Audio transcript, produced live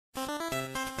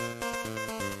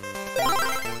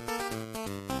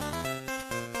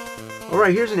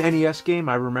Alright, here's an NES game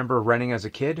I remember renting as a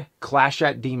kid. Clash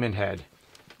at Demonhead.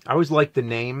 I always liked the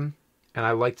name, and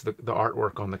I liked the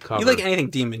artwork on the cover. You like anything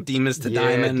demon. Demons to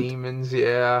Diamond. Yeah, demons,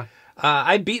 yeah.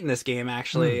 I've beaten this game,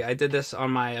 actually. I did this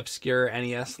on my obscure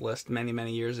NES list many,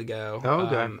 many years ago. Oh,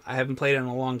 okay. I haven't played it in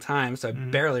a long time, so I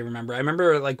barely remember. I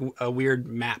remember, like, a weird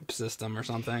map system or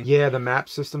something. Yeah, the map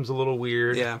system's a little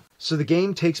weird. Yeah. So the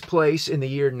game takes place in the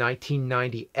year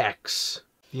 1990X.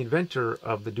 The inventor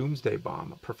of the Doomsday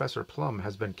Bomb, Professor Plum,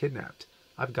 has been kidnapped.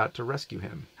 I've got to rescue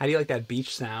him. How do you like that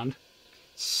beach sound?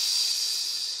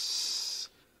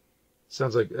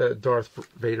 Sounds like Darth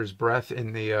Vader's breath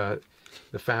in the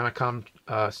Famicom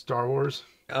Star Wars.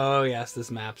 Oh, yes, this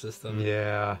map system.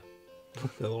 Yeah.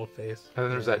 The little face. And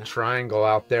then there's that triangle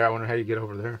out there. I wonder how you get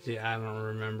over there. Yeah, I don't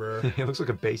remember. It looks like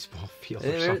a baseball field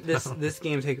or something. This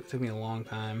game took me a long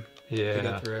time to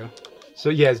get through. So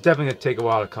yeah, it's definitely going to take a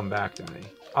while to come back to me.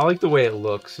 I like the way it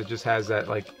looks. It just has that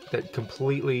that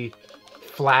completely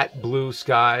flat blue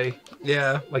sky.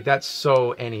 Yeah. Like that's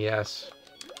so NES.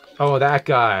 Oh, that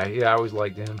guy. Yeah, I always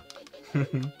liked him.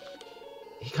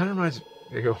 He kind of reminds...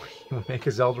 There you go. You make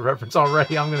a Zelda reference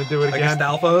already. I'm going to do it again. Like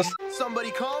Stalfos?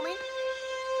 Somebody call me?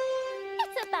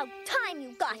 It's about time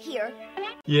you got here.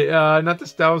 Yeah, not the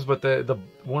Stalfos, but the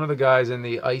one of the guys in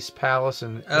the Ice Palace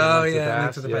and oh yeah,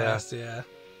 Into the Past. Yeah.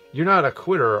 You're not a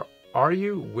quitter, are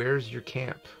you? Where's your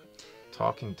camp?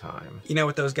 Talking time. You know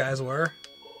what those guys were?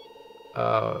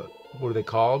 What are they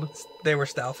called? They were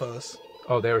Stalfos.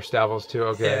 Oh, they were Stalfos too.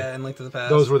 Okay. Yeah, and Link to the Past.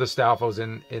 Those were the Stalfos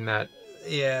in that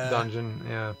dungeon.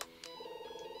 Yeah.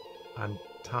 I'm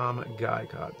Tom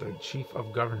Guycott, the Chief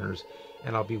of Governors,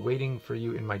 and I'll be waiting for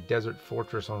you in my desert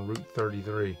fortress on Route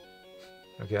 33.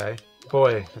 Okay.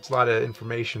 Boy, that's a lot of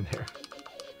information there.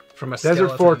 From a desert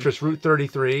skeleton. fortress, Route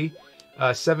 33.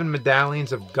 7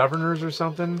 medallions of governors or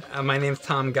something. My name's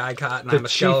Tom Guycott, and I'm a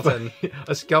skeleton.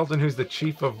 A skeleton who's the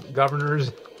chief of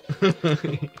governors.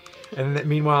 And then,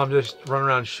 meanwhile, I'm just running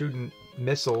around shooting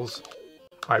missiles.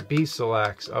 All right, B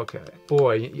selects. Okay.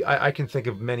 Boy, I can think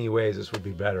of many ways this would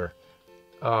be better.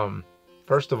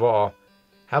 First of all,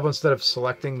 how about instead of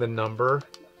selecting the number,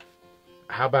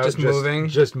 how about just moving?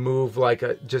 Just move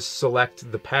just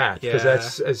select the path. Because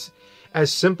that's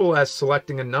as simple as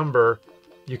selecting a number.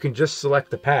 You can just select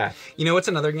the path. You know what's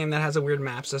another game that has a weird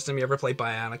map system? You ever play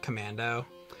Bionic Commando?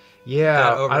 Yeah.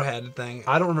 That overhead thing.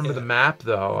 I don't remember the map,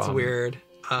 though. It's weird.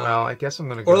 Well, I guess I'm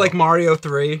going to go. Or like Mario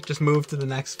 3, just move to the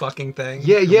next fucking thing.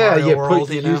 Yeah.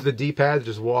 World, use the D-pad to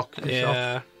just walk yourself.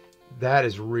 Yeah. That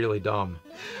is really dumb.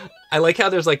 I like how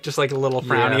there's just a little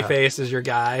frowny face as your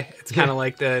guy. It's kind of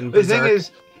like the thing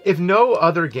is, if no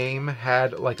other game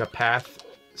had a path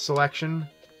selection,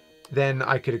 then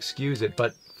I could excuse it,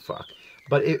 but fuck.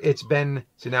 But it's been...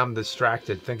 So now I'm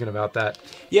distracted thinking about that.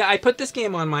 Yeah, I put this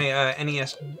game on my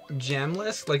NES gem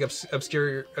list,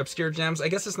 obscure gems. I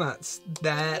guess it's not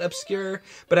that obscure,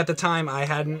 but at the time I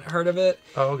hadn't heard of it.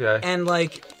 Oh, okay. And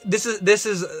this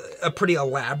is a pretty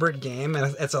elaborate game,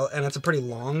 and it's a pretty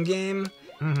long game.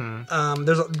 Mm-hmm.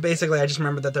 There's basically, I just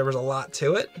remember that there was a lot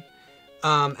to it.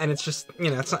 And it's just,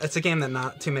 it's a game that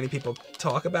not too many people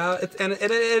talk about. It is a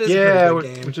pretty good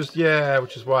game.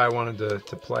 Which is why I wanted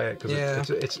to play it,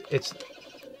 because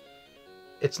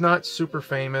it's not super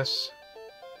famous.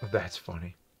 That's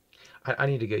funny. I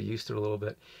need to get used to it a little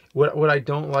bit. What I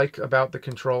don't like about the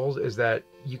controls is that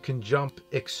you can jump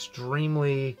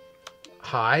extremely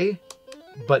high,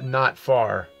 but not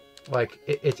far.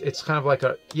 It's kind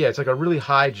of it's like a really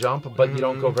high jump, but you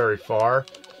don't go very far.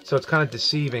 So it's kind of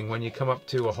deceiving when you come up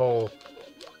to a hole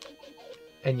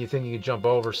and you think you can jump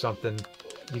over something.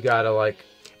 You gotta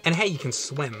And hey, you can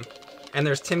swim. And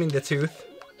there's Timmy the Tooth.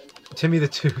 Timmy the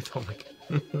Tooth. Oh my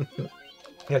god.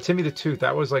 Yeah, Timmy the Tooth.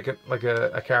 That was like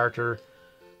a character.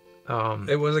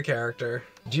 It was a character.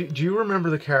 Do you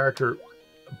remember the character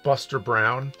Buster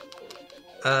Brown?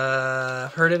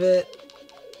 Heard of it?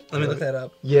 Let me look that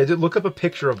up. Yeah, look up a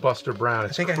picture of Buster Brown.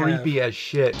 It's creepy as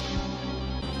shit.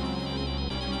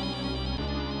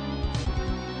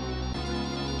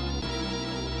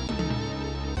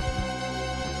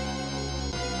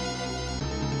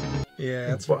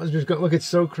 Yeah, look, it's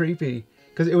so creepy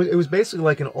because it was basically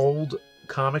like an old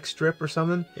comic strip or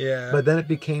something. Yeah. But then it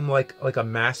became like a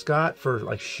mascot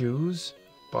for shoes.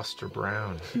 Buster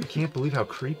Brown. I can't believe how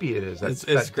creepy it is. It's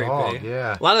creepy. Dog,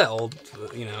 yeah. A lot of that old,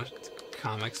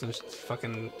 comics and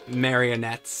fucking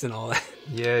marionettes and all that.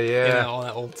 Yeah. All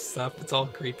that old stuff. It's all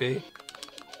creepy.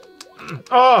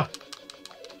 Oh!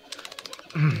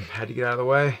 Had to get out of the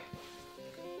way.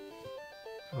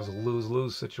 It was a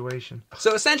lose-lose situation.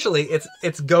 So essentially,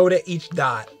 it's go to each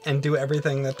dot and do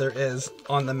everything that there is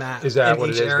on the map. Is that what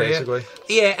it is, basically?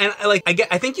 Yeah, and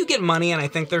I think you get money, and I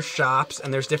think there's shops,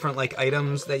 and there's different like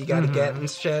items that you got to get and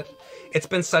shit. It's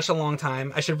been such a long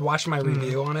time. I should watch my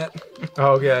review on it.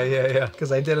 Oh yeah.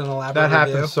 Because I did an elaborate review. That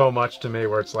review. happens so much to me,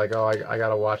 where it's like, oh, I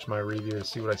gotta watch my review to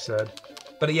see what I said.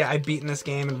 But yeah, I've beaten this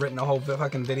game and written a whole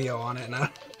fucking video on it, and I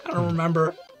don't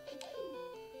remember.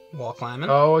 Wall climbing.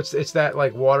 Oh, it's that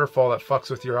like waterfall that fucks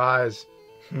with your eyes.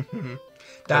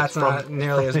 That's not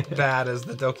nearly as bad as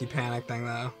the Doki Panic thing,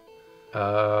 though.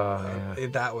 Yeah.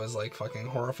 That was like fucking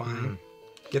horrifying.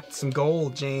 Get some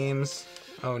gold, James.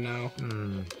 Oh no.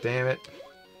 Damn it.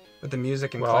 With the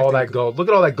music and all that gold. Look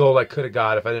at all that gold I could have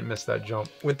got if I didn't miss that jump.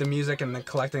 With the music and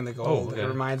collecting the gold, It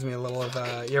reminds me a little of.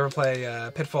 You ever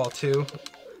play Pitfall 2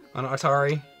 on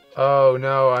Atari? Oh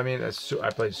no, I mean I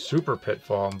played Super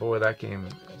Pitfall, and boy, that game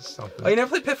is something. Oh, you never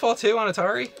played Pitfall 2 on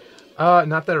Atari?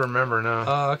 Not that I remember, no.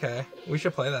 Oh, okay. We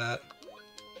should play that.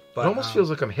 But it almost feels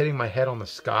like I'm hitting my head on the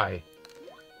sky.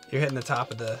 You're hitting the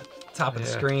top of the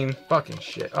screen. Fucking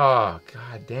shit. Oh,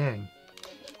 god dang.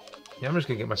 Yeah, I'm just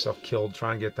gonna get myself killed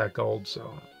trying to get that gold,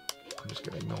 so I'm just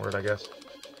gonna ignore it, I guess.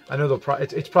 I know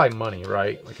it's probably money,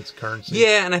 right? Like it's currency.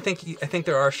 Yeah, and I think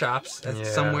there are shops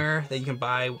somewhere that you can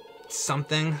buy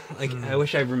something. Like I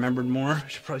wish I remembered more. I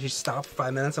should probably just stop for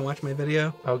 5 minutes and watch my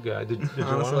video. Oh god, did you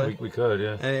want to? We could,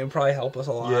 yeah. And it would probably help us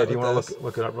a lot. Yeah, do you want to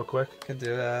look it up real quick? Could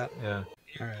do that. Yeah.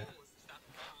 All right.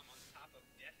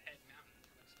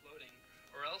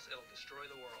 Or else it'll destroy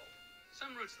the world.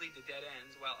 Some routes lead to dead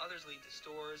ends, while others lead to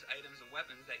stores, items, and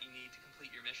weapons that you need to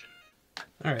complete your mission.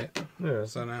 All right. Yeah.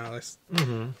 So now let's.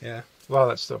 Yeah. A lot of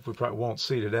that stuff we probably won't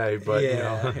see today, but you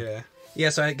know. Yeah.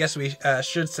 So I guess we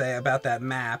should say about that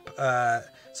map.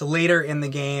 So later in the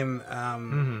game,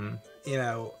 you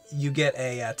know, you get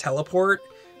a teleport.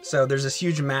 So there's this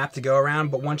huge map to go around,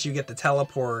 but once you get the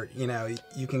teleport, you know,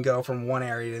 you can go from one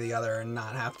area to the other and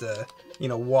not have to, you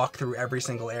know, walk through every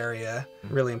single area.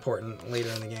 Really important later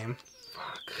in the game.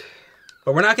 Fuck.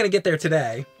 But we're not going to get there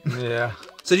today. Yeah.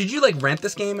 So did you, like, rent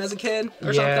this game as a kid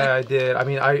or something? Yeah, I did. I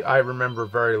mean, I remember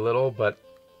very little, but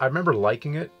I remember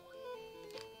liking it.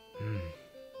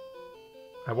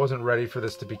 I wasn't ready for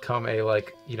this to become a,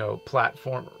 like, you know,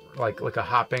 platform, like a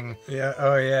hopping... Yeah,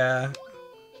 oh yeah.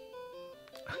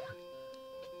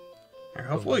 Right,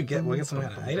 hopefully we'll get some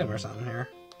kind of item or something here.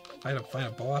 Find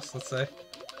a boss, let's say.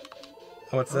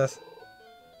 Oh, what's this?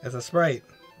 It's a sprite.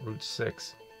 Route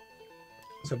 6.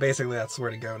 So basically that's where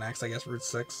to go next, I guess, Route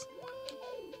 6.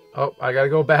 Oh, I gotta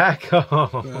go back.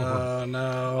 Oh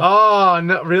no. Oh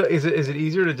no, really? Is it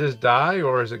easier to just die,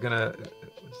 or is it gonna...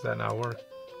 Does that not work?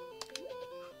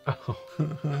 Oh.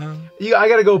 I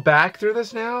gotta go back through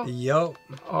this now? Yup.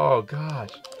 Oh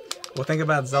gosh. Well, think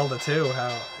about Zelda 2,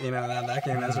 how, you know, that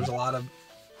game is, there's a lot of,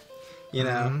 you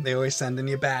know, they always sending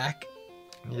you back.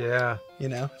 Yeah. You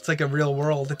know, it's like a real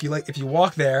world. If you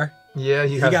walk there, yeah,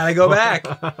 you gotta go back.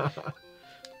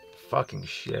 Fucking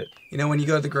shit. You know, when you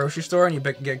go to the grocery store and you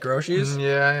get groceries?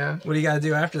 Yeah. What do you gotta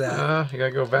do after that? You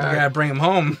gotta go back. You gotta bring them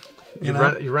home. You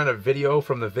rent a video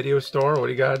from the video store. What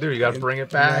do you gotta do? You gotta bring it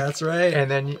back. Yeah, that's right.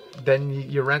 And then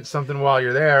you rent something while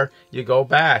you're there. You go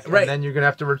back, right? And then you're gonna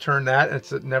have to return that. And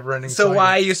it's a never-ending. So cycle.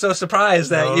 why are you so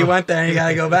surprised that you went there and you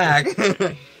gotta go back?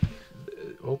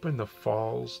 Open the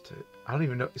falls to. I don't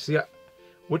even know. See,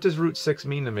 what does Route 6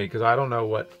 mean to me? Because I don't know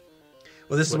what.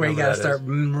 Well, this is where you gotta start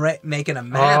making a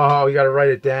map. Oh, you gotta write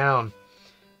it down.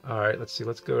 All right, let's see.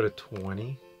 Let's go to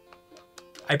 20.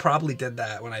 I probably did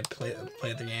that when I played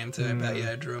the game too. I bet you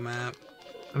I drew a map.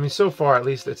 I mean, so far at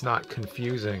least it's not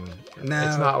confusing. No.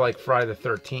 It's not like Friday the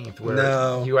 13th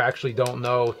where you actually don't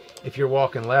know if you're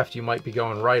walking left, you might be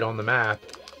going right on the map.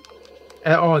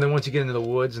 And then once you get into the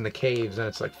woods and the caves, then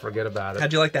it's like forget about it.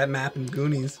 How'd you like that map in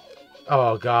Goonies?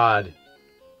 Oh God.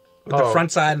 With the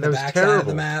front side and the back side of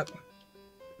the map.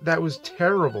 That was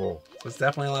terrible. It's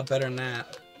definitely a lot better than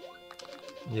that.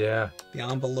 Yeah. The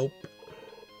envelope.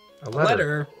 A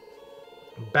letter.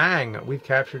 Bang! We've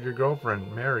captured your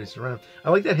girlfriend, Mary Serena. I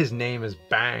like that his name is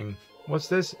Bang. What's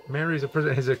this? Mary's a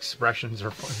person. His expressions are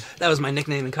funny. That was my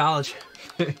nickname in college.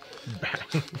 Bang.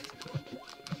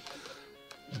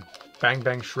 Bang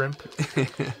bang shrimp.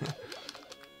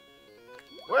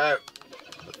 Whoa!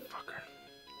 Motherfucker.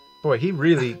 Boy, he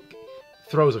really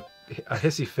throws a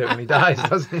hissy fit when he dies,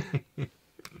 doesn't he?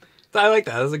 I like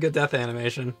that. That's a good death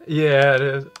animation. Yeah, it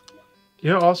is. You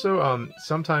know, also,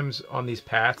 sometimes on these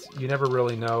paths, you never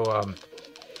really know,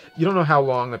 you don't know how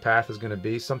long the path is going to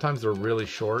be. Sometimes they're really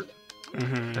short,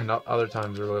 and other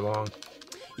times they're really long.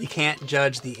 You can't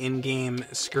judge the in-game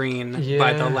screen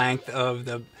by the length of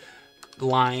the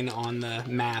line on the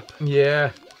map.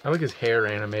 Yeah. I like his hair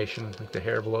animation. Like the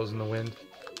hair blows in the wind.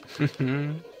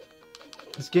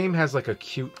 This game has like a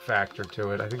cute factor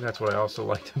to it. I think that's what I also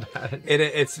liked about it.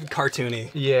 It's cartoony.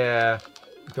 Yeah.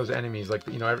 Those enemies, like,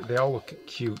 you know, they all look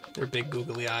cute. Their big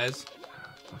googly eyes.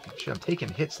 Fucking shit, I'm taking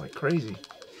hits like crazy.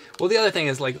 Well, the other thing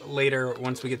is, like, later,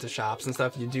 once we get to shops and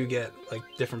stuff, you do get, like,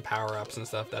 different power-ups and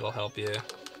stuff that'll help you.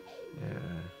 Yeah.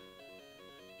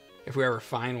 If we ever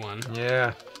find one.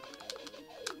 Yeah.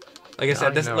 Like I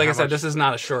said, this is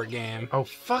not a short game. Oh,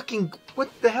 fucking... What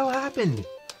the hell happened?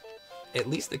 At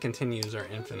least the continues are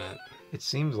infinite. It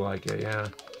seems like it, yeah.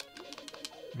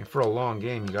 I mean, for a long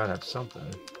game, you gotta have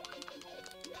something.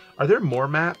 Are there more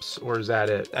maps, or is that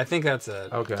it? I think that's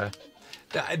it. Okay.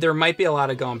 There might be a lot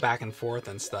of going back and forth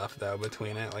and stuff, though,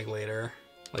 between it, like, later.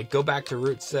 Like, go back to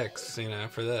Route 6, you know,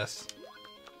 for this.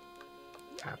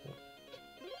 Apple.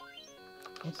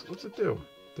 What's it do?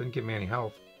 Didn't give me any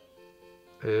health.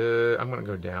 I'm gonna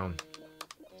go down.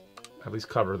 At least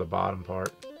cover the bottom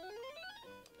part.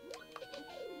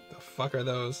 The fuck are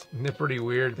those? Isn't it pretty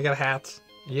weird? They got hats.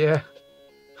 Yeah.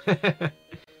 At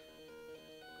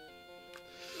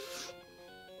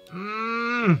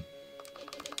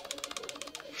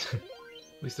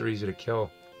least they're easy to kill.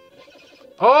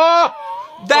 Oh!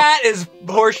 That is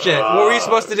horseshit. What were you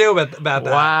supposed to do about that?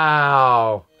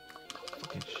 Wow.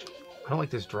 Fucking shit. I don't like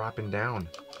this dropping down.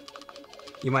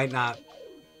 You might not.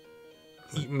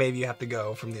 Maybe you have to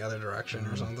go from the other direction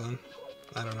or something.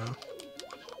 I don't know.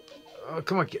 Oh,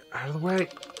 come on, get out of the way.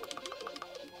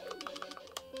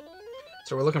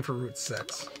 So we're looking for Route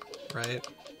 6, right?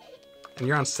 And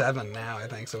you're on 7 now, I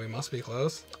think, so we must be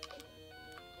close.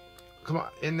 Come on,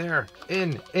 in there.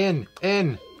 In.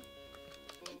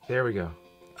 There we go.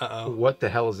 Uh-oh. What the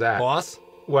hell is that? Boss?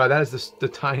 Wow, that is the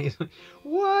tiniest...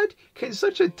 What? Can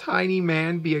such a tiny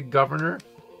man be a governor?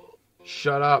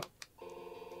 Shut up.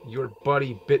 Your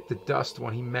buddy bit the dust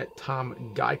when he met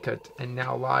Tom Guycott and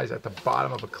now lies at the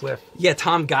bottom of a cliff. Yeah,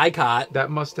 Tom Guycott.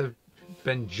 That must have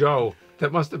been Joe.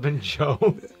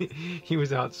 He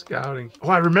was out scouting. Oh,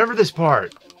 I remember this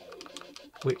part.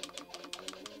 Wait.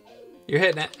 You're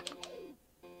hitting it.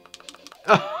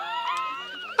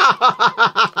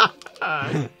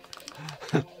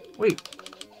 Wait.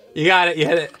 You got it. You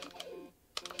hit it.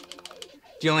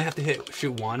 Do you only have to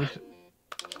shoot one?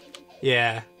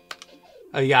 Yeah.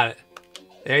 Oh, you got it.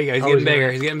 There you go. He's getting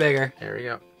bigger. He's getting bigger. There we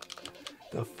go.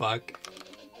 The fuck?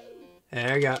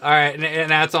 There you go. All right.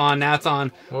 Now it's on.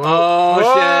 Whoa. Oh,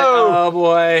 Whoa. shit. Oh,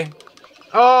 boy.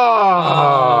 Oh.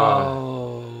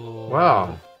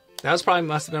 Wow. That was probably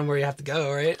must have been where you have to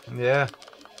go, right? Yeah.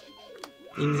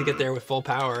 You need to get there with full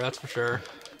power, that's for sure.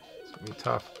 It's going to be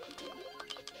tough.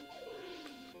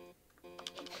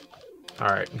 All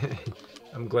right.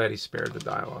 I'm glad he spared the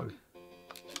dialogue.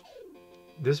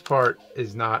 This part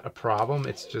is not a problem.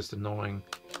 It's just annoying.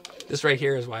 This right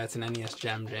here is why it's an NES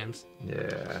gem, James.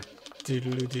 Yeah. Kill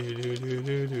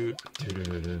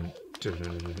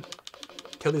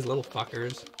these little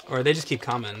fuckers. Or they just keep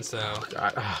coming, so... Oh,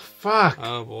 God. Oh, fuck.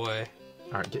 Oh, boy.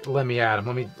 All right, let me at him.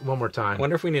 One more time.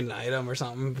 Wonder if we need an item or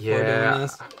something before doing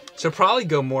this. So probably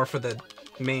go more for the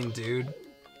main dude.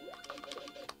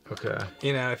 Okay.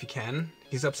 You know, if you can.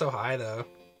 He's up so high, though.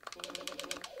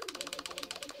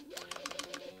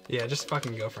 Yeah, just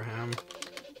fucking go for him.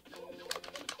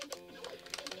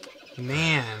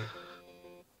 Man.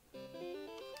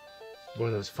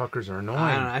 Boy, those fuckers are annoying.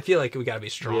 I don't know. I feel like we gotta be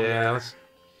stronger. Yeah.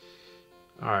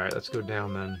 Alright, let's go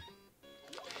down then.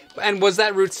 And was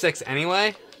that Route 6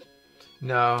 anyway?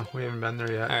 No, we haven't been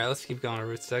there yet. Alright, let's keep going to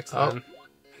Route 6 then.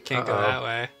 I can't go that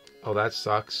way. Oh, that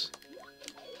sucks.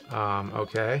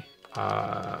 Okay.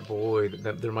 Boy,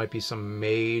 there might be some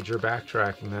major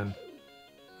backtracking then.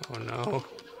 Oh, no.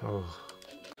 Oh.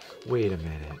 Wait a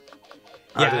minute.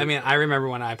 Yeah, I mean, I remember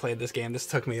when I played this game, this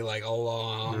took me like a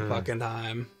long fucking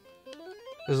time.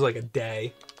 This was like a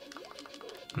day.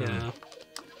 You know?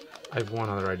 I have one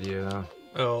other idea, though.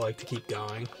 Oh, like to keep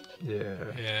going. Yeah.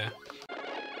 Yeah.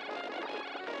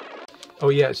 Oh,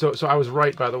 yeah, so I was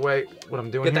right, by the way, what I'm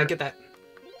doing here. Get that.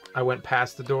 I went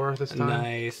past the door this time.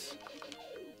 Nice.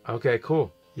 Okay,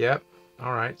 cool. Yep.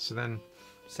 All right, so then...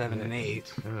 7 and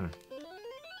 8. Can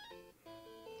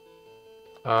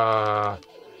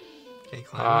you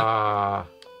climb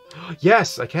it?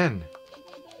 Yes, I can.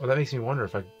 Well, that makes me wonder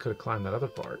if I could have climbed that other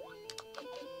part.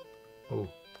 Oh.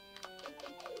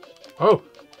 Oh!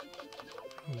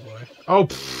 Oh, boy. Oh,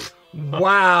 pfft.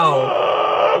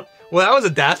 Wow. Well, that was a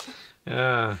death.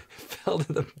 Yeah. Fell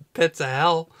to the pits of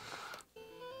hell.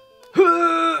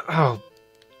 Oh.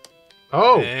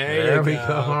 Oh, there we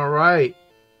go. All right.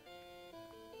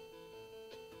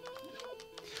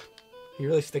 He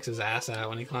really sticks his ass out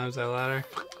when he climbs that ladder.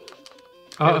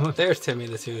 Oh, There's Timmy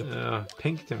the Tooth.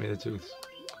 pink Timmy the Tooth.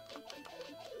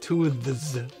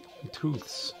 Tooths.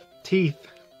 Tooths. Teeth.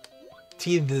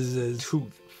 Teeths.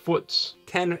 Tooth. Foots.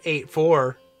 10, 8,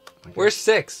 4. Where's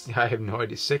 6? I have no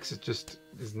idea. 6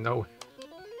 is nowhere.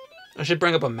 I should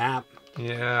bring up a map.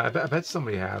 Yeah, I bet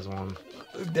somebody has one.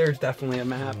 There's definitely a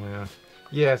map.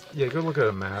 Yeah. Yeah, go look at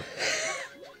a map.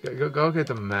 Go look at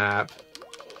the map.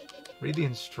 Read the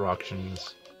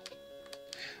instructions.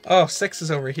 Oh, 6 is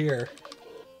over here.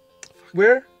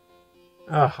 Where?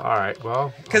 Oh, all right.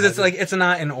 Well, because it's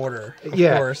not in order. Of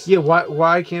course. Yeah.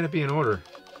 Why can't it be in order?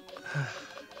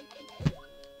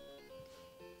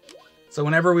 So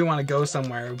whenever we want to go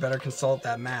somewhere, we better consult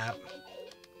that map.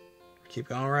 Keep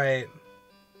going right,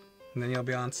 and then you'll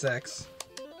be on 6.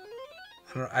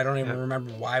 I don't even remember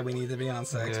why we need to be on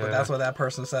 6, but that's what that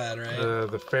person said, right?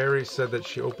 The fairy said that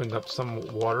she opened up some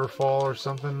waterfall or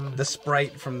something. The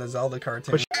sprite from the Zelda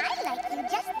cartoon. I like you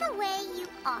just the way you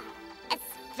are,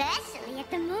 especially at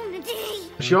the moment.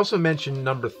 She also mentioned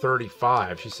number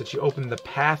 35. She said she opened the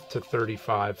path to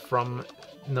 35 from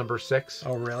number 6.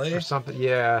 Oh, really? Or something.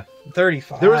 Yeah.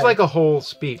 35. There was like a whole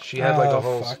speech. She had like a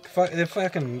whole.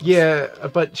 Fucking. Yeah,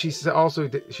 but she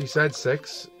said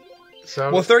 6.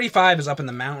 So. Well, 35 is up in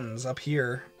the mountains up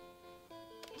here.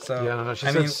 So. Yeah, no. She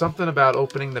said something about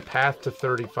opening the path to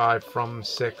 35 from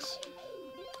 6.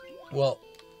 Well,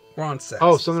 we're on 6.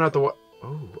 Oh, something about the.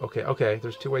 Oh, okay, okay.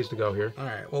 There's 2 ways to go here. All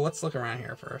right. Well, let's look around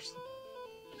here first.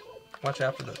 Watch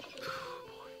out for the.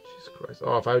 Jesus Christ!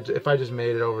 Oh, if I just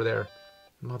made it over there,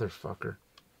 motherfucker!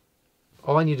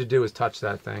 All I need to do is touch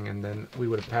that thing, and then we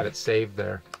would have had it saved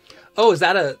there. Oh, is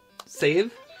that a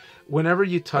save? Whenever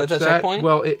you touch that, checkpoint?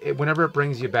 well, whenever it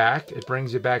brings you back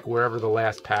wherever the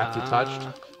last path you touched.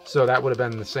 So that would have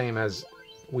been the same as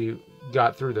we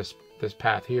got through this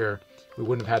path here. We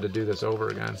wouldn't have had to do this over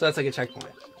again. So that's like a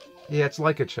checkpoint. Yeah, it's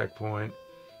like a checkpoint.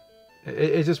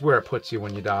 It's just where it puts you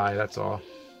when you die. That's all.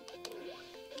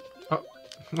 Oh,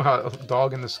 wow! A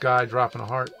dog in the sky dropping a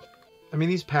heart. I mean,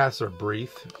 these paths are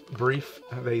brief.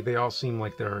 They all seem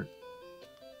like they're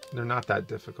not that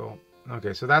difficult.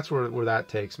 Okay, so that's where that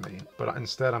takes me. But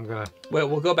instead, I'm gonna. Wait,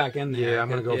 we'll go back in there. Yeah, I'm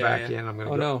gonna go back in. I'm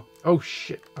gonna. No! Oh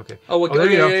shit! Okay. Oh, there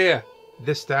you go. Yeah.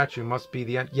 This statue must be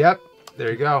the end. Yep.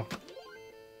 There you go.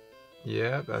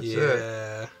 Yeah, that's it.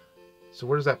 Yeah. So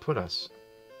where does that put us?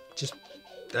 Just,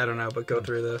 I don't know, but go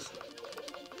through this.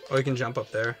 Oh, you can jump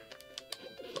up there.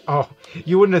 Oh,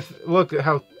 you wouldn't have. Look at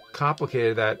how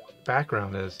complicated that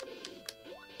background is.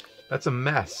 That's a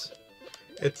mess.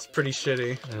 It's pretty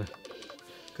shitty.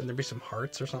 Couldn't there be some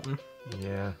hearts or something?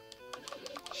 Yeah.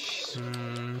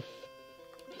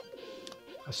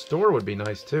 A store would be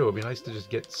nice too. It'd be nice to just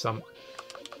get some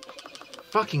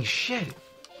fucking shit.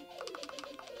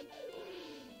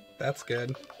 That's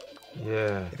good.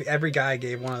 Yeah. If every guy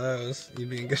gave one of those, you'd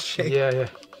be in good shape. Yeah.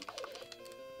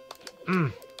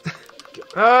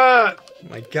 Ah! Oh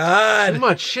my god. Too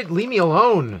much shit. Leave me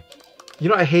alone. You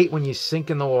know, I hate when you sink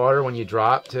in the water when you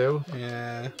drop too.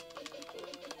 Yeah.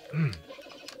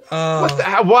 What the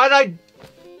hell? Why'd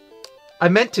I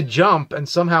meant to jump and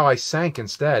somehow I sank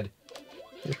instead.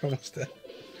 You're almost dead.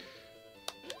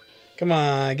 Come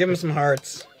on, give him some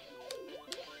hearts.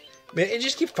 It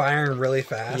just keeps firing really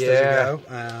fast as you go.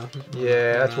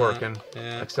 Yeah, that's working.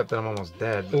 Yeah. Except that I'm almost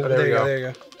dead. Oh, there you go. There you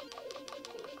go.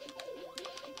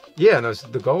 Yeah, no,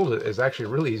 the gold is actually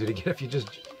really easy to get if you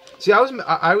just. See, I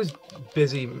was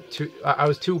busy. I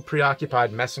was too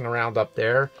preoccupied messing around up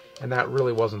there, and that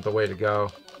really wasn't the way to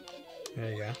go. There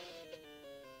you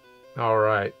go. All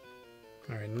right.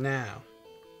 All right, now.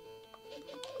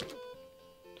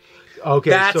 Okay,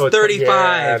 that's so 35.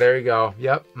 Yeah, there you go.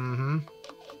 Yep. Mm-hmm.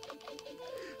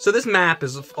 So this map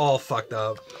is all fucked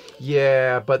up.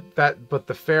 Yeah, but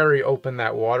the fairy opened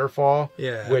that waterfall.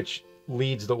 Yeah. Which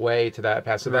leads the way to that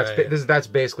path. So that's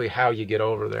basically how you get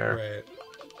over there. Right.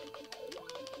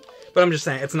 But I'm just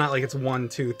saying, it's not like it's 1,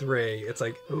 2, 3. It's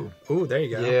like, ooh, there you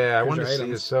go. Yeah, I want to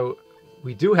see this. So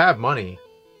we do have money.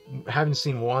 Haven't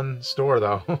seen one store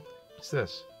though. What's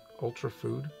this? Ultra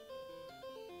food.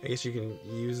 I guess you can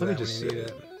use that when you need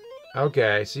it.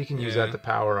 Okay, so you can use that to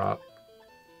power up.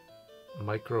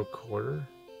 Micro recorder.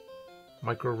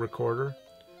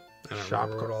 Shop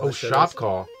call. Oh, shop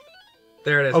call.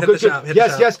 There it is. Oh, Hit good, the shop. Hit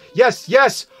yes, the shop.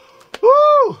 yes.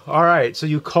 Woo! All right, so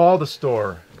you call the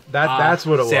store. That's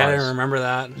what it was. I didn't remember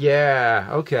that. Yeah.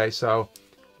 Okay. So,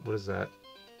 what is that?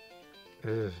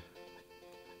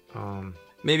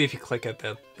 Maybe if you click it,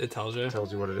 it tells you. It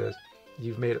tells you what it is.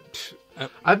 You've made it.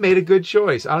 I've made a good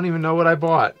choice. I don't even know what I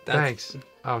bought. Thanks.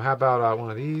 How about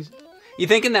one of these? You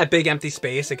think in that big empty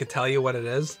space it could tell you what it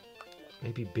is?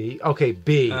 Maybe B. Okay,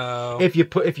 B. Oh. If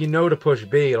you know to push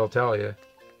B, it'll tell you.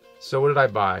 So what did I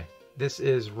buy? This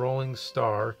is Rolling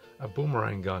Star, a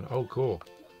boomerang gun. Oh, cool.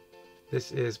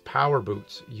 This is Power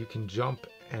Boots. You can jump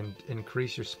and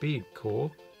increase your speed.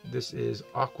 Cool. This is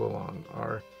Aqualung,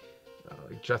 or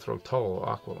Jethro Tull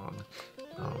Aqualung.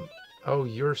 Oh,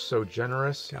 you're so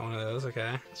generous. Got one of those,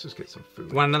 okay. Let's just get some food.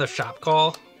 You want another shop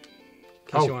call?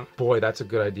 Oh, boy, that's a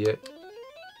good idea.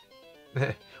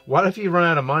 What if you run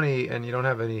out of money and you don't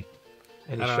have any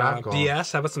shop call?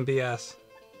 BS? How about some BS?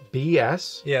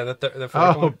 BS? Yeah, the first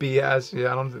Oh, one. BS.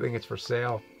 Yeah, I don't think it's for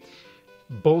sale.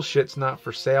 Bullshit's not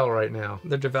for sale right now.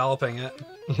 They're developing it.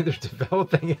 They're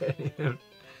developing it.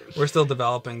 We're still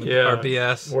developing our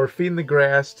BS. We're feeding the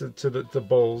grass to the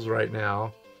bulls right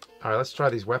now. All right, let's try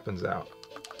these weapons out.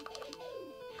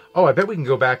 Oh, I bet we can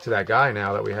go back to that guy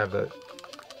now that we have the...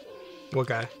 What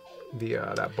guy?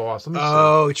 That boss. Let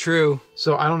me see. True.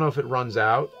 So I don't know if it runs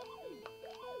out.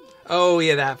 Oh,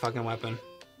 yeah, that fucking weapon.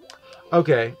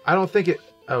 Okay, I don't think it...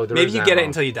 Oh, there maybe is you ammo. get it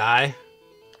until you die.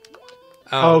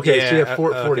 Oh, okay, yeah, so you have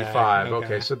 45.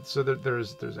 Okay. So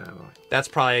there's ammo. That's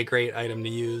probably a great item to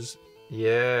use.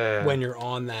 Yeah. When you're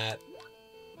on that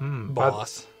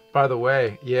boss. By the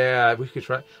way, yeah, we could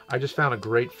try. I just found a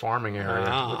great farming area.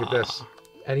 Look at this.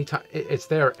 Anytime it's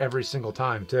there every single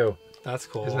time too. That's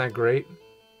cool. Isn't that great?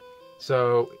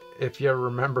 So if you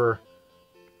remember,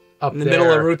 up in the middle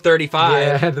of Route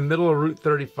 35. Yeah, the middle of Route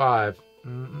 35.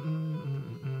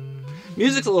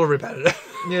 Music's a little repetitive.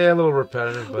 Yeah, a little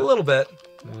repetitive, but a little bit.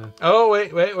 Yeah. Oh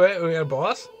wait, we got a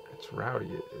boss. It's rowdy.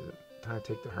 Is it time to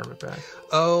take the hermit back?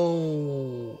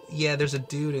 Oh yeah, there's a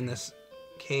dude in this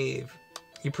cave.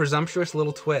 You presumptuous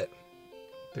little twit.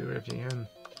 Do it if you can.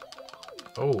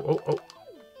 Oh.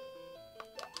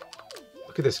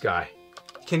 Look at this guy.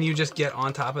 Can you just get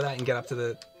on top of that and get up to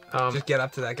the... just get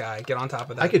up to that guy. Get on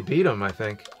top of that. I could beat him, I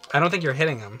think. I don't think you're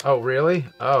hitting him. Oh, really?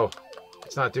 Oh.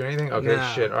 It's not doing anything? Okay,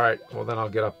 No. shit. All right. Well, then I'll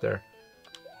get up there.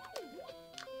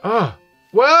 Oh.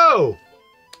 Whoa!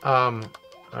 All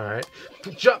right.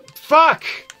 Fuck!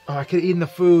 Oh, I could have eaten the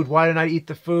food. Why didn't I eat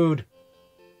the food?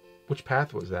 Which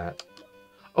path was that?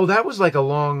 Oh, that was like a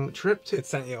long trip to... It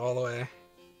sent you all the way.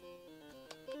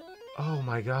 Oh,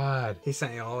 my God. He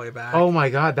sent you all the way back. Oh, my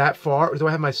God. That far? Do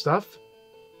I have my stuff?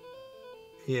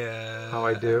 Yeah. Oh,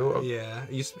 I do? Okay. Yeah.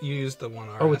 You used the one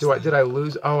RS. Oh, did I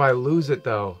lose? Oh, I lose it,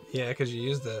 though. Yeah, because you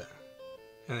used it.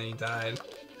 And then you died.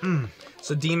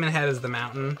 So Demonhead is the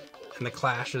mountain, and the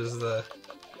Clash is the...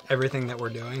 everything that we're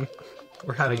doing.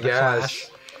 We're having a clash.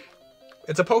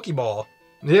 It's a Pokeball.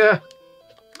 Yeah.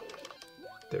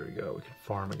 There we go. We can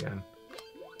farm again.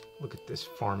 Look at this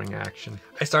farming action.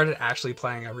 I started actually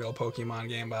playing a real Pokemon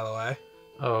game, by the way.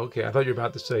 Oh, okay. I thought you were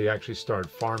about to say you actually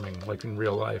started farming, like in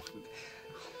real life.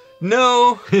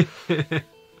 No.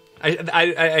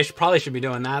 I probably should be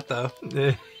doing that, though.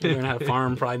 Learn how to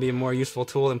farm probably be a more useful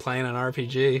tool than playing an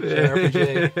RPG.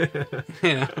 JRPG.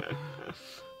 You know.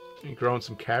 You growing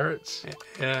some carrots?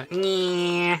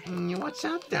 Yeah. What's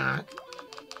up, Doc?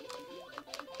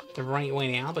 The right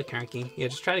way to Albuquerque. Yeah,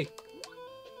 just try to...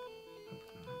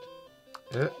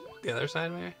 The other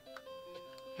side, maybe?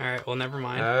 Alright, well, never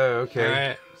mind. Oh, okay.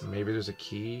 Alright. Maybe there's a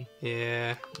key.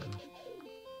 Yeah.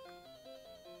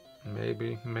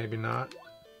 Maybe not.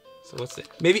 So what's it?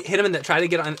 Maybe hit him in the... Try to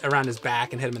get around his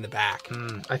back and hit him in the back.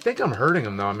 I think I'm hurting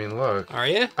him, though. I mean, look. Are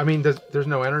you? I mean, there's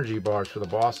no energy bars for the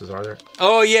bosses, are there?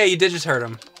 Oh, yeah, you did just hurt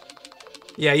him.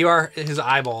 Yeah, you are his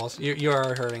eyeballs. You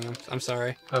are hurting him. I'm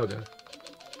sorry. Okay.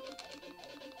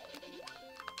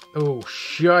 Oh,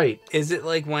 shite. Is it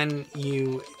like when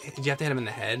you... Did you have to hit him in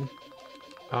the head?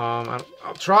 I'll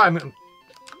try.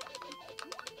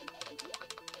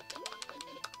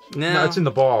 No, it's in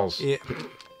the balls. Yeah.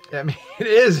 I mean, it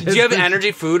is. Do you have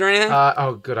energy food or anything?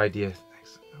 Oh, good idea.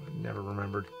 Thanks. I never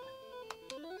remembered.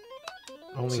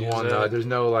 Only one, though. There's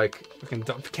no, like... Fucking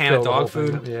can of dog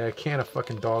food? Yeah, a can of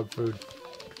fucking dog food.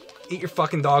 Eat your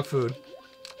fucking dog food.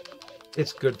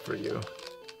 It's good for you.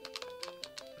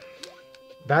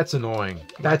 That's annoying.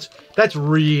 That's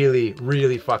really,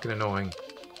 really fucking annoying.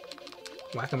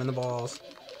 Whack him in the balls.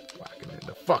 Whack him in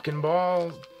the fucking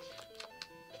balls.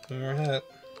 Your head.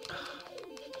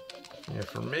 Yeah,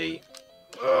 for me.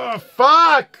 Oh,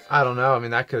 fuck! I don't know. I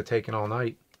mean, that could have taken all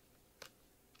night.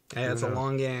 Yeah, it's a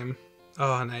long game.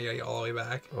 Oh, now you gotta get all the way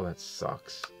back. Oh, that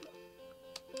sucks.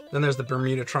 Then there's the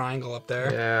Bermuda Triangle up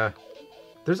there. Yeah.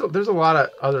 There's a lot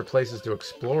of other places to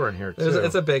explore in here, too.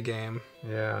 It's a big game.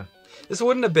 Yeah. This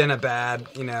wouldn't have been a bad,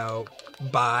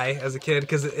 buy as a kid,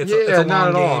 because it's a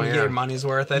long game. You get your money's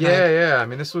worth, I think. Yeah. I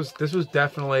mean, this was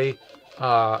definitely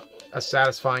a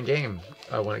satisfying game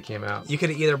when it came out. You could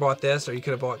have either bought this, or you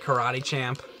could have bought Karate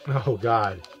Champ. Oh,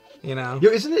 God. You know?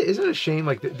 Isn't it a shame?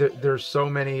 Like there's so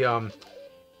many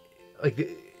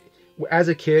as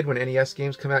a kid when NES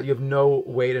games come out, you have no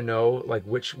way to know like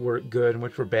which were good and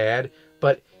which were bad.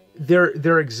 But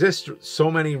there exist so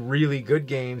many really good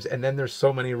games, and then there's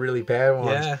so many really bad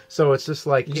ones. Yeah. So it's just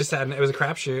like it was a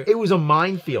crapshoot. It was a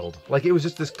minefield. Like it was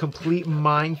just this complete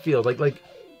minefield.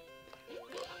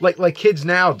 Like kids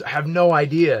now have no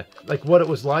idea like what it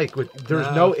was like. There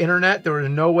was no internet. There was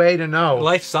no way to know.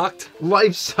 Life sucked.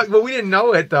 But we didn't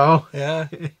know it though. Yeah.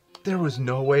 There was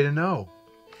no way to know.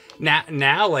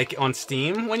 Now, like on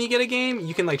Steam, when you get a game,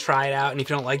 you can like try it out, and if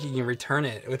you don't like it, you can return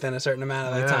it within a certain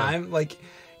amount of time. Like,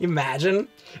 imagine.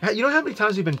 You know how many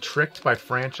times you've been tricked by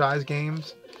franchise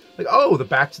games? Like, oh, the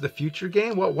Back to the Future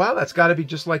game? Well, wow, that's got to be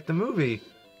just like the movie.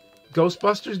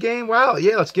 Ghostbusters game? Wow,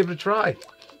 yeah, let's give it a try.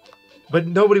 But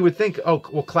nobody would think, oh,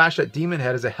 well, Clash at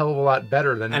Demonhead is a hell of a lot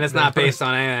better than... And it's not based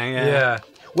on anything, yeah.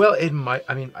 Well, it might...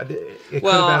 I mean, it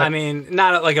well, I mean,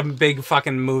 not like a big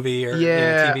fucking movie or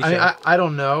TV show. I mean, I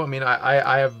don't know. I mean,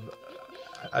 I have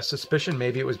a suspicion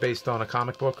maybe it was based on a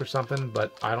comic book or something,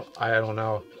 but I don't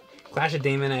know. Clash of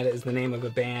Demonhead is the name of a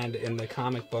band in the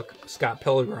comic book Scott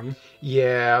Pilgrim.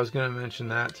 Yeah, I was going to mention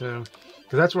that too,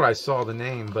 because that's where I saw the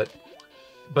name.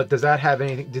 But does that have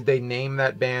anything? Did they name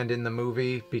that band in the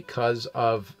movie because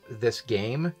of this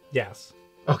game? Yes.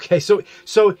 Okay, so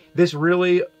this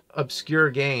really obscure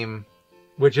game,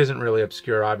 which isn't really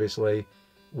obscure, obviously,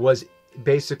 was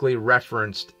basically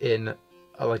referenced in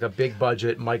like a big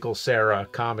budget Michael Cera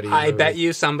comedy movie. I bet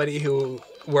you somebody who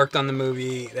worked on the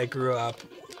movie that grew up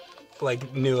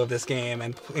like knew of this game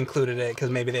and included it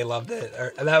because maybe they loved it,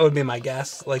 or that would be my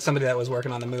guess. Like somebody that was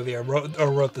working on the movie or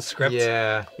wrote the script.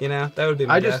 Yeah, you know, that would be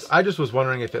my guess. I just was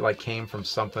wondering if it like came from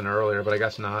something earlier, but I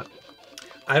guess not.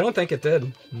 I don't think it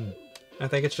did. I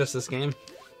think it's just this game.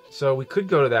 So we could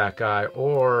go to that guy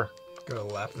or go to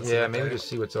the left. Yeah, maybe just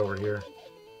see what's over here.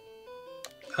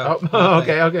 Oh,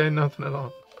 okay, nothing at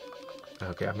all.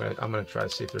 Okay, I'm gonna try to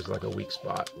see if there's like a weak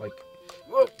spot. Like,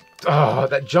 whoa, oh,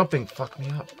 that jumping fucked me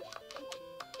up.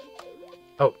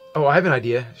 Oh, I have an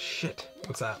idea. Shit.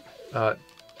 What's that?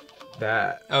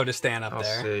 That. Oh, to stand up I'll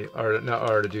there. see,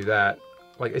 or to do that.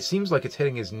 Like it seems like it's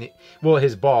hitting his knee. Well,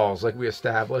 his balls, like we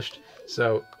established.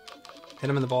 So. Hit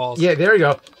him in the balls. Yeah, there you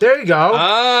go. There you go.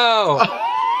 Oh.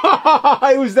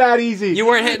 It was that easy. You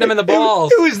weren't hitting him in the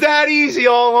balls. It was that easy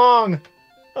all along.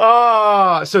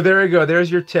 Oh, so there you go.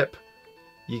 There's your tip.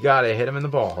 You gotta hit him in the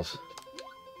balls.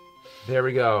 There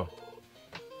we go.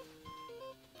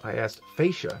 I asked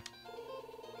Fascia.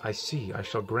 I see. I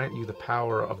shall grant you the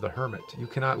power of the hermit. You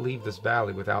cannot leave this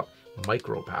valley without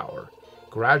micro power.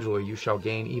 Gradually, you shall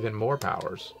gain even more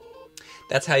powers.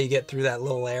 That's how you get through that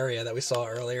little area that we saw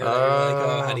earlier. That you're like,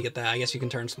 oh, how do you get that? I guess you can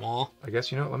turn small. I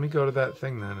guess, let me go to that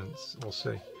thing then, and we'll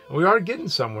see. We are getting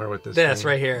somewhere with this This thing.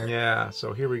 right here. Yeah,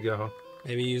 so here we go.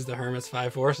 Maybe use the Hermit's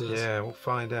 5 forces. Yeah, we'll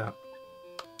find out.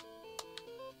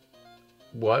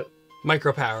 What?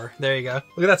 Micro power. There you go.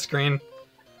 Look at that screen.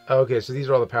 Okay, so these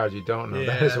are all the powers you don't know. Yeah.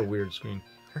 That is a weird screen.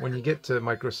 When you get to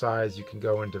micro size, you can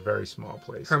go into very small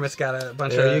places. Hermit's got a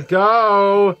bunch there of you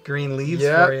go. Green leaves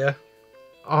for you.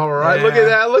 All right, Yeah. look at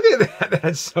that. Look at that.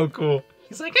 That's so cool.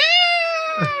 He's like,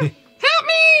 help me!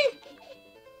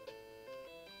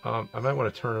 I might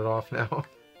want to turn it off now. Oh,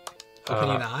 can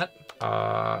you not?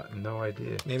 No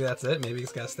idea. Maybe that's it. Maybe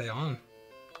it's got to stay on.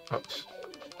 Oh,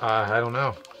 I don't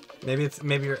know. Maybe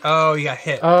you're... Oh, you got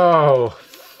hit. Oh.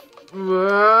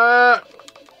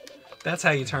 That's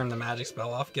how you turn the magic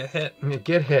spell off. Get hit.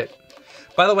 Get hit.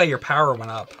 By the way, your power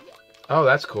went up. Oh,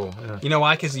 that's cool. Yeah. You know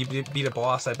why? Because you beat a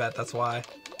boss, I bet that's why.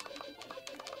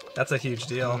 That's a huge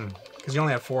deal. Because you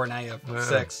only have 4, now you have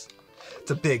 6.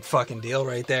 It's a big fucking deal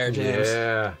right there, James.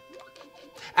 Yeah.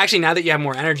 Actually, now that you have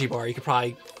more energy bar, you could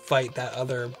probably fight that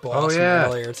other boss from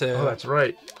earlier, too. Oh, that's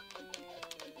right.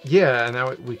 Yeah, and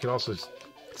now we can also...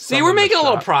 See, we're making a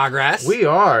little progress. We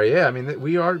are, yeah. I mean,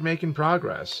 we are making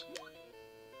progress.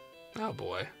 Oh,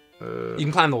 boy. You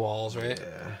can climb the walls, right?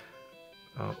 Yeah.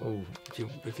 Oh, if you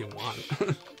want.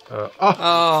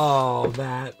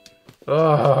 That.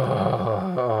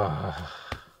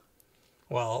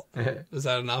 Well, is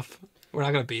that enough? We're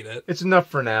not gonna beat it. It's enough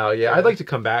for now. Yeah, I'd like to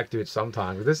come back to it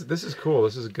sometime. This is cool.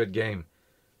 This is a good game.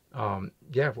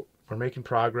 Yeah, we're making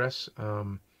progress.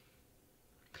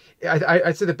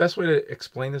 I'd say the best way to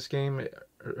explain this game,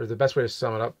 or the best way to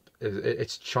sum it up, is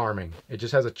it's charming. It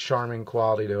just has a charming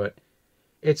quality to it.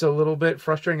 It's a little bit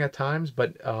frustrating at times,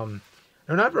 but no,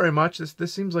 not very much.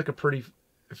 This seems like a pretty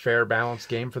fair, balanced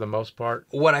game for the most part.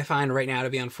 What I find right now to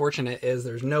be unfortunate is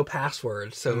there's no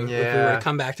password. So if we were to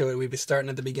come back to it, we'd be starting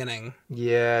at the beginning.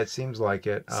 Yeah, it seems like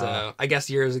it. So I guess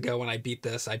years ago when I beat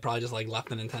this, I probably just like left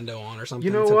the Nintendo on or something.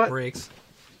 You know what? Breaks.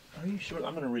 Are you sure?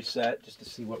 I'm going to reset just to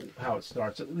see how it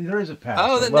starts. There is a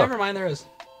password. Oh, never mind. There is.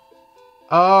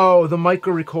 Oh, the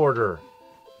micro recorder.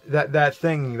 That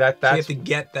thing. That's. So you have to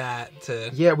get that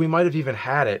to. Yeah, we might have even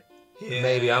had it. Yeah.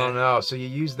 Maybe, I don't know. So you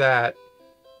use that,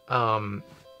 and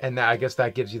I guess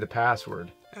that gives you the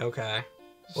password. Okay.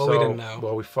 Well, we didn't know.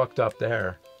 Well, we fucked up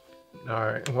there. All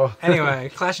right. Well.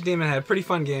 Anyway, Clash of Demonhead, pretty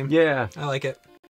fun game. Yeah. I like it.